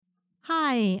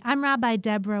Hi, I'm Rabbi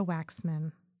Deborah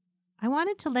Waxman. I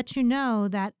wanted to let you know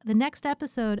that the next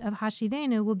episode of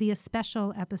Hashivenu will be a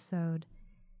special episode.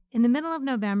 In the middle of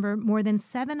November, more than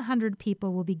 700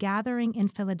 people will be gathering in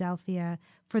Philadelphia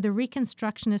for the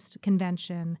Reconstructionist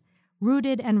Convention,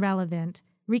 Rooted and Relevant,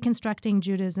 Reconstructing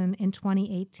Judaism in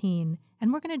 2018,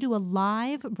 and we're going to do a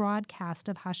live broadcast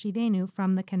of Hashivenu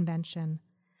from the convention.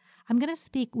 I'm going to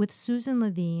speak with Susan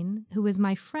Levine, who is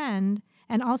my friend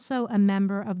and also a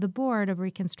member of the board of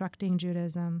Reconstructing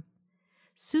Judaism.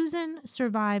 Susan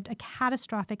survived a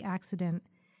catastrophic accident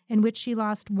in which she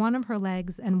lost one of her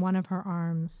legs and one of her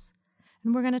arms.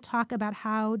 And we're going to talk about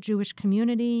how Jewish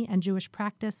community and Jewish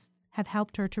practice have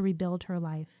helped her to rebuild her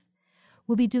life.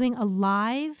 We'll be doing a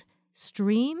live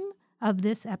stream of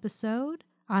this episode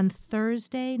on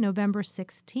Thursday, November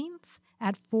 16th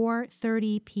at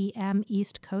 4:30 p.m.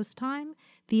 East Coast time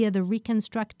via the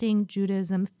Reconstructing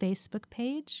Judaism Facebook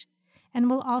page. And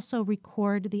we'll also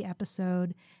record the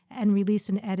episode and release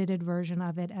an edited version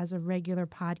of it as a regular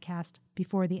podcast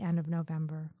before the end of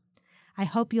November. I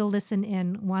hope you'll listen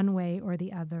in one way or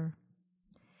the other.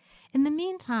 In the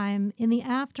meantime, in the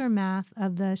aftermath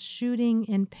of the shooting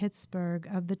in Pittsburgh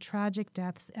of the tragic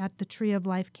deaths at the Tree of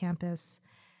Life campus,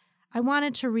 I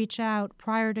wanted to reach out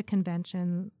prior to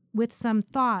convention with some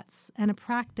thoughts and a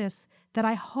practice that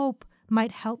I hope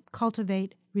might help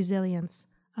cultivate resilience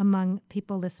among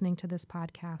people listening to this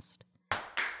podcast.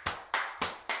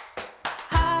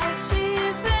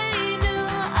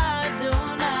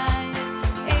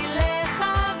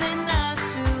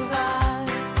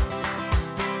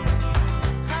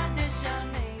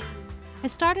 I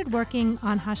started working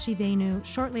on Hashivenu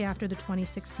shortly after the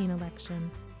 2016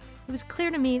 election. It was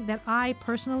clear to me that I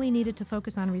personally needed to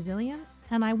focus on resilience,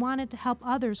 and I wanted to help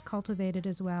others cultivate it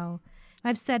as well.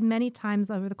 I've said many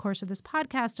times over the course of this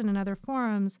podcast and in other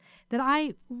forums that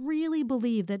I really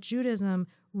believe that Judaism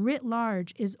writ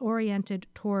large is oriented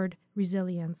toward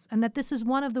resilience, and that this is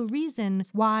one of the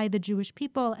reasons why the Jewish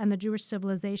people and the Jewish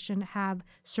civilization have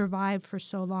survived for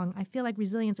so long. I feel like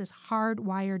resilience is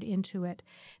hardwired into it.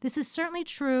 This is certainly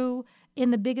true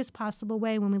in the biggest possible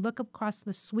way when we look across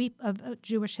the sweep of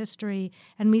Jewish history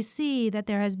and we see that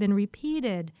there has been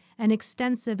repeated and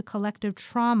extensive collective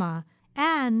trauma,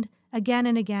 and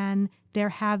again, there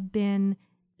have been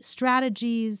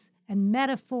strategies and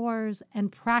metaphors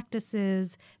and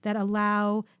practices that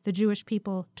allow the Jewish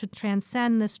people to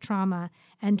transcend this trauma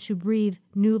and to breathe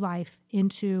new life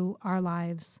into our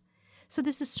lives. So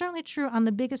this is certainly true on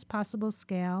the biggest possible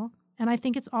scale, and I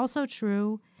think it's also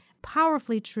true,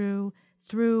 powerfully true,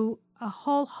 through a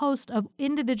whole host of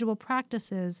individual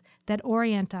practices that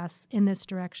orient us in this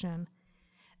direction.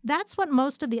 That's what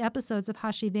most of the episodes of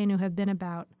Hashivenu have been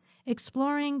about,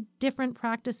 exploring different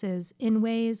practices in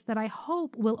ways that I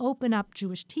hope will open up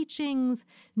Jewish teachings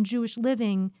and Jewish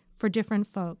living for different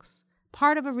folks.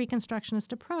 Part of a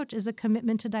Reconstructionist approach is a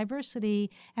commitment to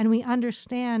diversity, and we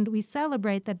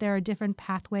celebrate that there are different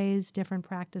pathways, different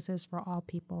practices for all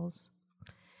peoples.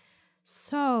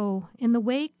 So, in the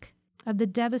wake of the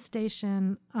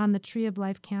devastation on the Tree of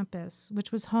Life campus,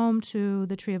 which was home to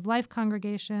the Tree of Life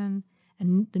congregation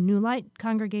and the New Light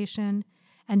congregation,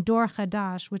 and Dor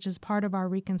Chadash, which is part of our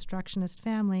Reconstructionist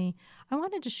family, I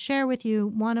wanted to share with you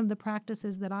one of the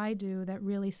practices that I do that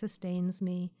really sustains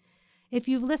me. If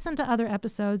you've listened to other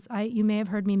episodes, you may have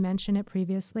heard me mention it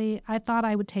previously. I thought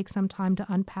I would take some time to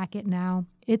unpack it now.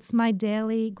 It's my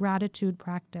daily gratitude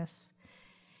practice.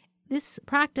 This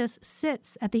practice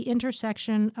sits at the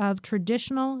intersection of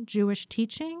traditional Jewish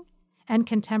teaching and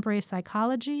contemporary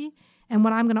psychology, and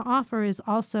what I'm going to offer is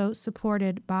also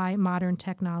supported by modern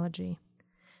technology.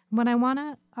 What I want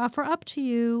to offer up to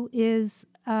you is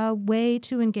a way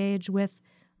to engage with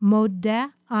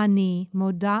Modeh Ani,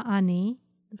 Moda Ani.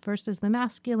 The first is the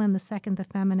masculine, the second the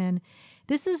feminine.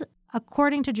 This is,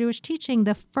 according to Jewish teaching,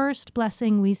 the first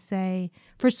blessing we say.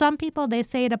 For some people, they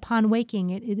say it upon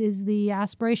waking. It is the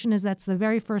aspiration is that's the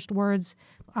very first words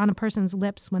on a person's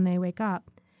lips when they wake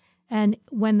up. And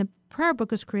when the prayer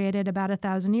book was created about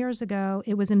 1,000 years ago,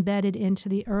 it was embedded into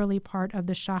the early part of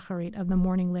the Shacharit, of the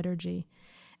morning liturgy.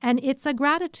 And it's a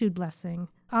gratitude blessing.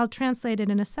 I'll translate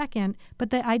it in a second, but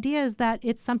the idea is that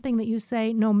it's something that you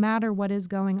say no matter what is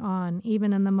going on,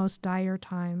 even in the most dire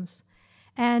times.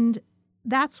 And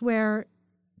that's where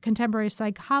contemporary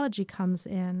psychology comes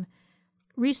in.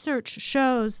 Research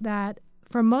shows that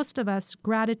for most of us,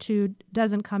 gratitude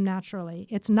doesn't come naturally.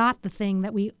 It's not the thing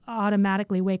that we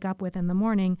automatically wake up with in the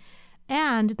morning,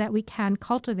 and that we can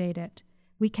cultivate it.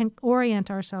 We can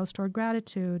orient ourselves toward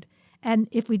gratitude. And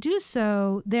if we do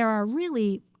so, there are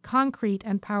really concrete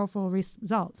and powerful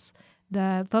results.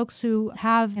 The folks who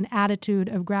have an attitude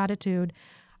of gratitude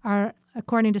are,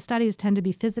 according to studies, tend to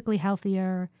be physically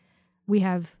healthier. We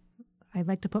have, I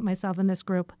like to put myself in this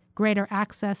group, greater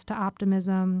access to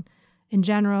optimism. In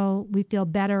general, we feel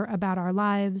better about our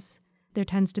lives. There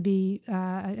tends to be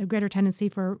a greater tendency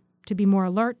to be more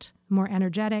alert, more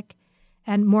energetic,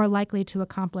 and more likely to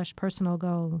accomplish personal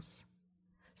goals.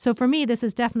 So for me, this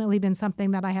has definitely been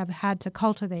something that I have had to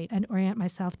cultivate and orient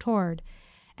myself toward.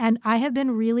 And I have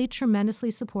been really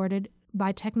tremendously supported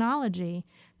by technology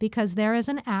because there is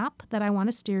an app that I want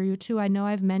to steer you to. I know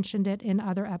I've mentioned it in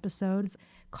other episodes,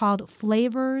 called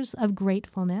Flavors of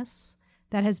Gratefulness,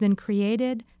 that has been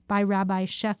created by Rabbi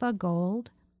Shefa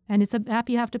Gold. And it's an app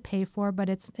you have to pay for, but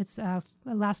it's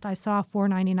last I saw,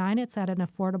 $4.99. It's at an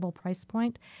affordable price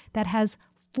point that has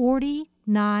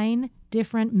 49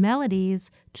 different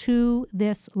melodies to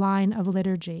this line of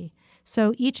liturgy.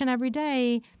 So each and every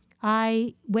day,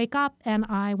 I wake up and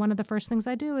one of the first things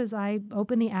I do is I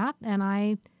open the app and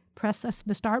I press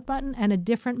the start button and a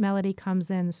different melody comes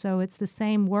in. So it's the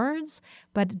same words,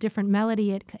 but a different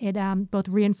melody. It both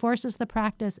reinforces the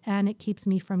practice and it keeps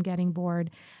me from getting bored.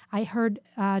 I heard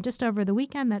just over the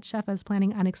weekend that Shefa is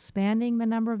planning on expanding the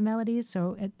number of melodies,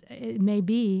 so it may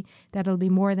be that it'll be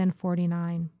more than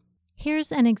 49.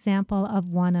 Here's an example of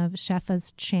one of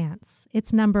Shefa's chants.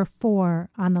 It's number 4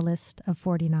 on the list of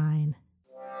 49.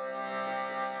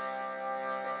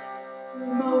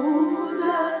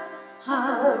 Moda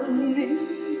hani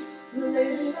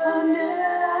lefanecha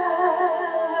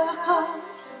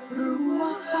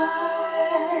ruach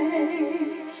chai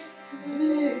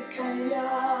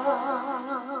v'kayam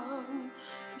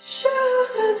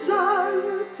shechazarta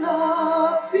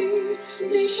bi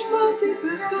nishmati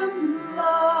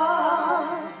b'chamla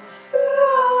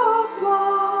rabba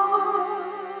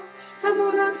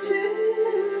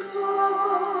emunatzicha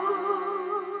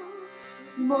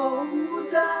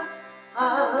moda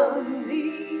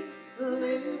ani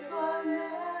lefanech.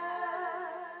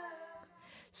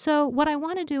 So what I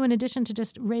want to do, in addition to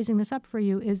just raising this up for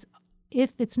you, is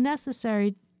if it's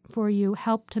necessary for you,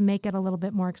 help to make it a little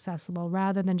bit more accessible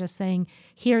rather than just saying,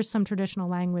 here's some traditional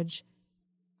language,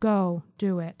 go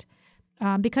do it.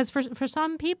 Because for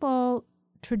some people,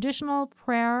 traditional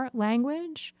prayer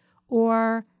language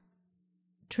or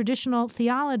traditional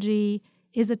theology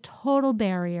is a total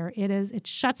barrier. It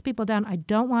shuts people down. I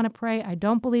don't want to pray. I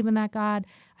don't believe in that God.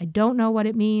 I don't know what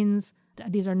it means.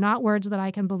 These are not words that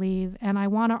I can believe. And I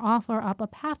want to offer up a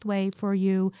pathway for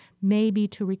you maybe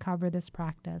to recover this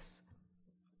practice.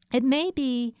 It may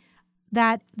be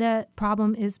that the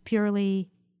problem is purely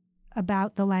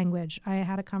about the language. I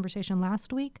had a conversation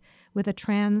last week with a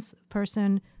trans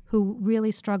person who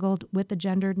really struggled with the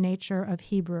gendered nature of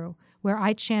Hebrew, where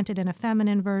I chanted in a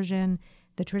feminine version.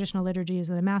 The traditional liturgy is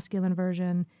the masculine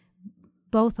version.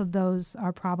 Both of those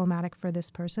are problematic for this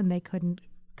person. They couldn't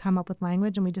come up with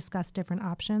language, and we discussed different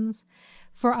options.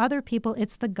 For other people,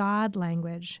 it's the God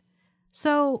language.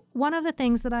 So one of the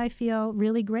things that I feel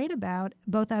really great about,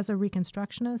 both as a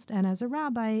Reconstructionist and as a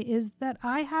rabbi, is that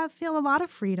I feel a lot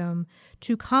of freedom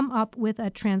to come up with a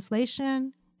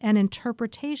translation and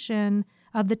interpretation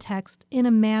of the text in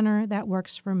a manner that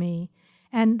works for me.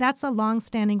 And that's a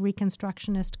longstanding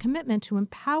Reconstructionist commitment to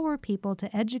empower people,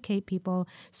 to educate people,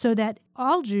 so that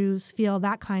all Jews feel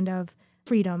that kind of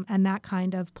freedom and that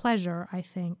kind of pleasure, I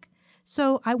think.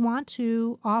 So I want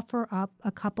to offer up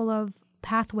a couple of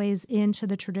pathways into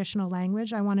the traditional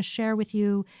language. I want to share with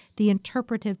you the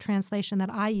interpretive translation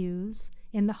that I use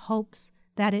in the hopes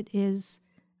that it is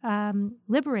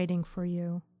liberating for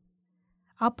you.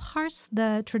 I'll parse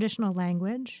the traditional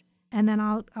language, and then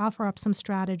I'll offer up some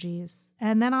strategies.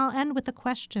 And then I'll end with a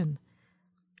question.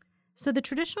 So the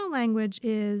traditional language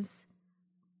is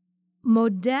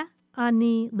Modeh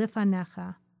ani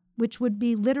lefanecha, which would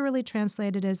be literally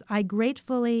translated as, I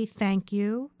gratefully thank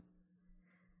you.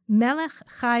 Melech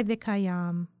chai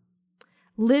v'kayam,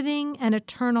 living and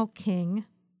eternal king.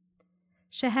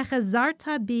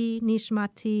 Shehechazarta bi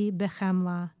nishmati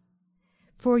bechemla,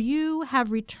 for you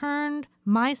have returned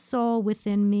my soul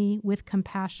within me with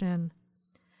compassion.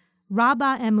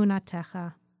 Rabba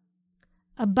emunatecha,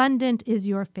 abundant is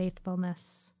your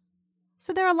faithfulness.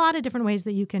 So there are a lot of different ways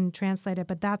that you can translate it,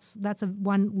 but that's a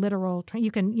one literal.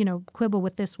 You can quibble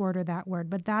with this word or that word,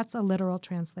 but that's a literal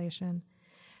translation.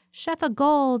 Shefa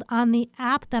Gold on the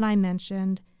app that I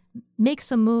mentioned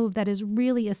makes a move that is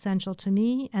really essential to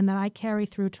me and that I carry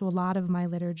through to a lot of my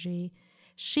liturgy.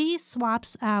 She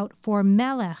swaps out for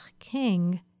Melech,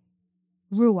 king,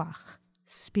 Ruach,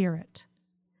 spirit.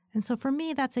 And so for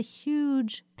me, that's a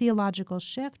huge theological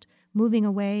shift, moving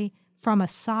away from a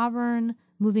sovereign,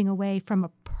 moving away from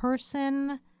a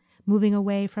person, moving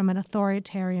away from an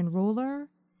authoritarian ruler,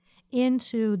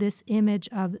 into this image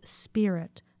of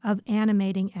spirit, of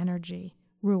animating energy,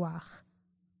 ruach.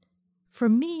 For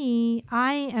me,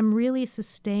 I am really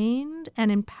sustained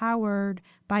and empowered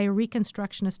by a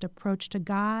Reconstructionist approach to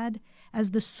God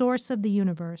as the source of the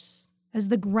universe, as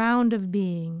the ground of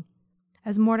being,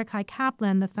 as Mordecai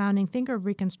Kaplan, the founding thinker of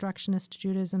Reconstructionist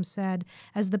Judaism, said,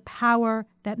 as the power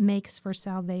that makes for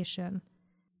salvation.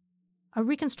 A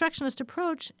Reconstructionist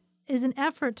approach is an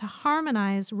effort to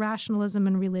harmonize rationalism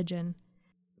and religion.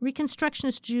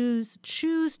 Reconstructionist Jews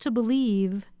choose to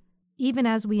believe even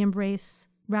as we embrace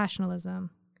rationalism.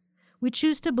 We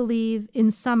choose to believe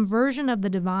in some version of the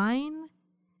divine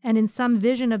and in some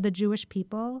vision of the Jewish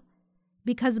people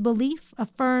because belief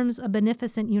affirms a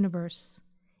beneficent universe,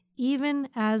 even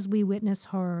as we witness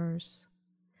horrors.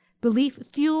 Belief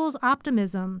fuels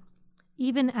optimism,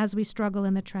 even as we struggle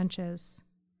in the trenches.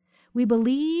 We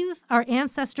believe our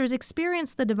ancestors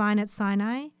experienced the divine at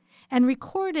Sinai and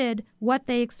recorded what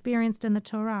they experienced in the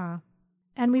Torah.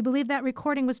 And we believe that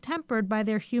recording was tempered by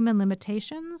their human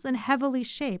limitations and heavily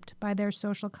shaped by their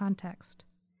social context.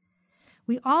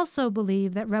 We also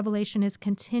believe that revelation is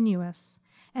continuous,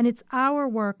 and it's our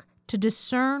work to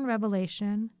discern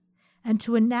revelation and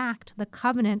to enact the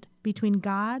covenant between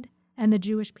God and the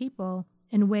Jewish people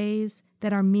in ways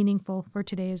that are meaningful for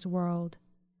today's world.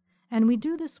 And we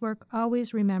do this work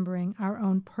always remembering our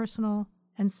own personal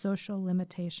and social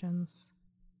limitations.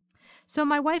 So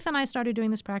my wife and I started doing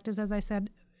this practice, as I said,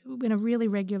 in a really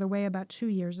regular way about 2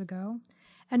 years ago.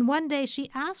 And one day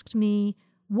she asked me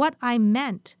what I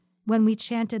meant when we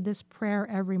chanted this prayer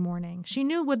every morning. She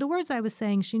knew what the words I was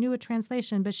saying, she knew a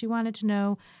translation, but she wanted to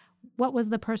know what was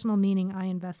the personal meaning I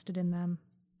invested in them.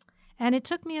 And it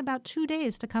took me about 2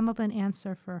 days to come up with an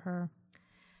answer for her.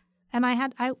 And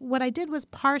what I did was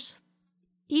parse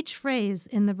each phrase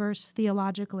in the verse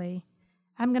theologically.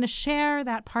 I'm going to share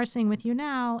that parsing with you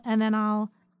now, and then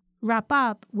I'll wrap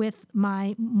up with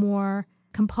my more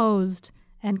composed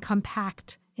and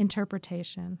compact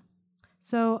interpretation.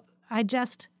 So I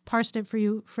just parsed it for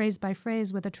you phrase by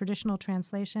phrase with a traditional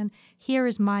translation. Here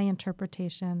is my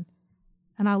interpretation,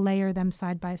 and I'll layer them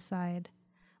side by side.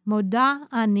 Moda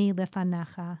ani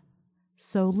lefanecha.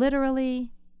 So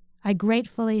literally, I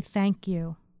gratefully thank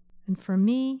you. And for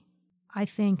me, I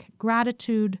think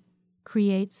gratitude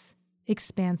creates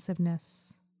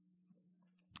expansiveness.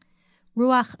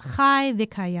 Ruach chai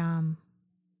v'kayam.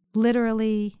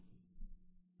 Literally,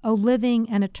 O living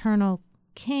and eternal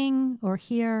King, or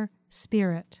here,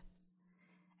 Spirit.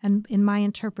 And in my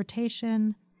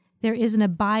interpretation, there is an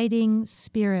abiding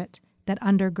spirit that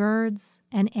undergirds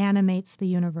and animates the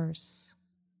universe.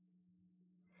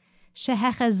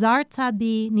 Shehechazarta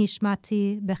bi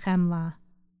nishmati bechemla.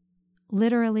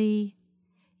 Literally,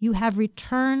 you have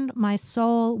returned my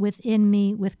soul within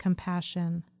me with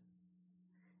compassion.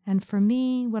 And for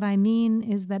me, what I mean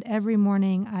is that every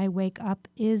morning I wake up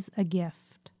is a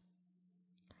gift.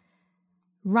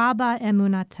 Rabba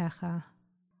emunatecha.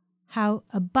 How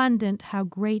abundant, how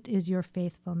great is your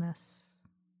faithfulness.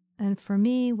 And for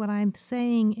me, what I'm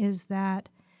saying is that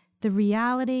the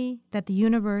reality that the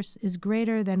universe is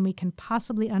greater than we can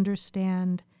possibly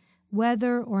understand,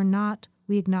 whether or not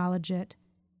we acknowledge it,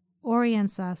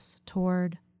 orients us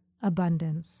toward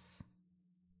abundance.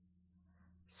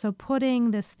 So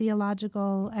putting this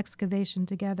theological excavation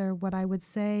together, what I would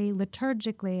say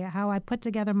liturgically, how I put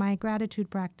together my gratitude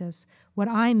practice, what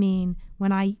I mean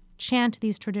when I chant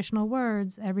these traditional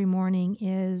words every morning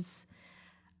is,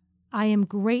 I am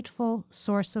grateful,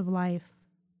 source of life,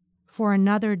 for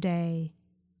another day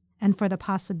and for the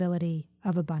possibility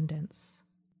of abundance.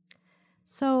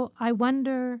 So I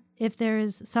wonder if there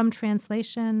is some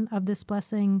translation of this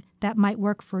blessing that might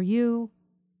work for you,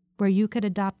 where you could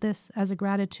adopt this as a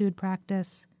gratitude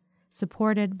practice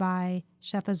supported by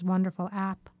Shefa's wonderful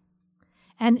app.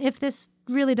 And if this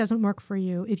really doesn't work for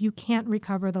you, if you can't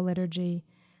recover the liturgy,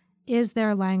 is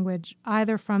there language,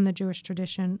 either from the Jewish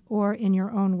tradition or in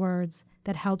your own words,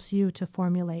 that helps you to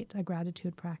formulate a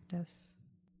gratitude practice?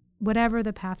 Whatever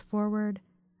the path forward,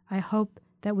 I hope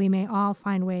that we may all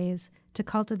find ways to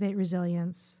cultivate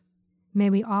resilience. May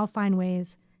we all find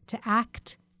ways to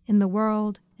act in the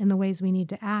world in the ways we need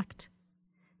to act.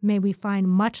 May we find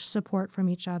much support from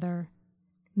each other.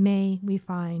 May we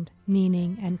find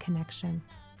meaning and connection.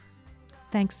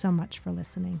 Thanks so much for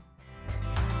listening.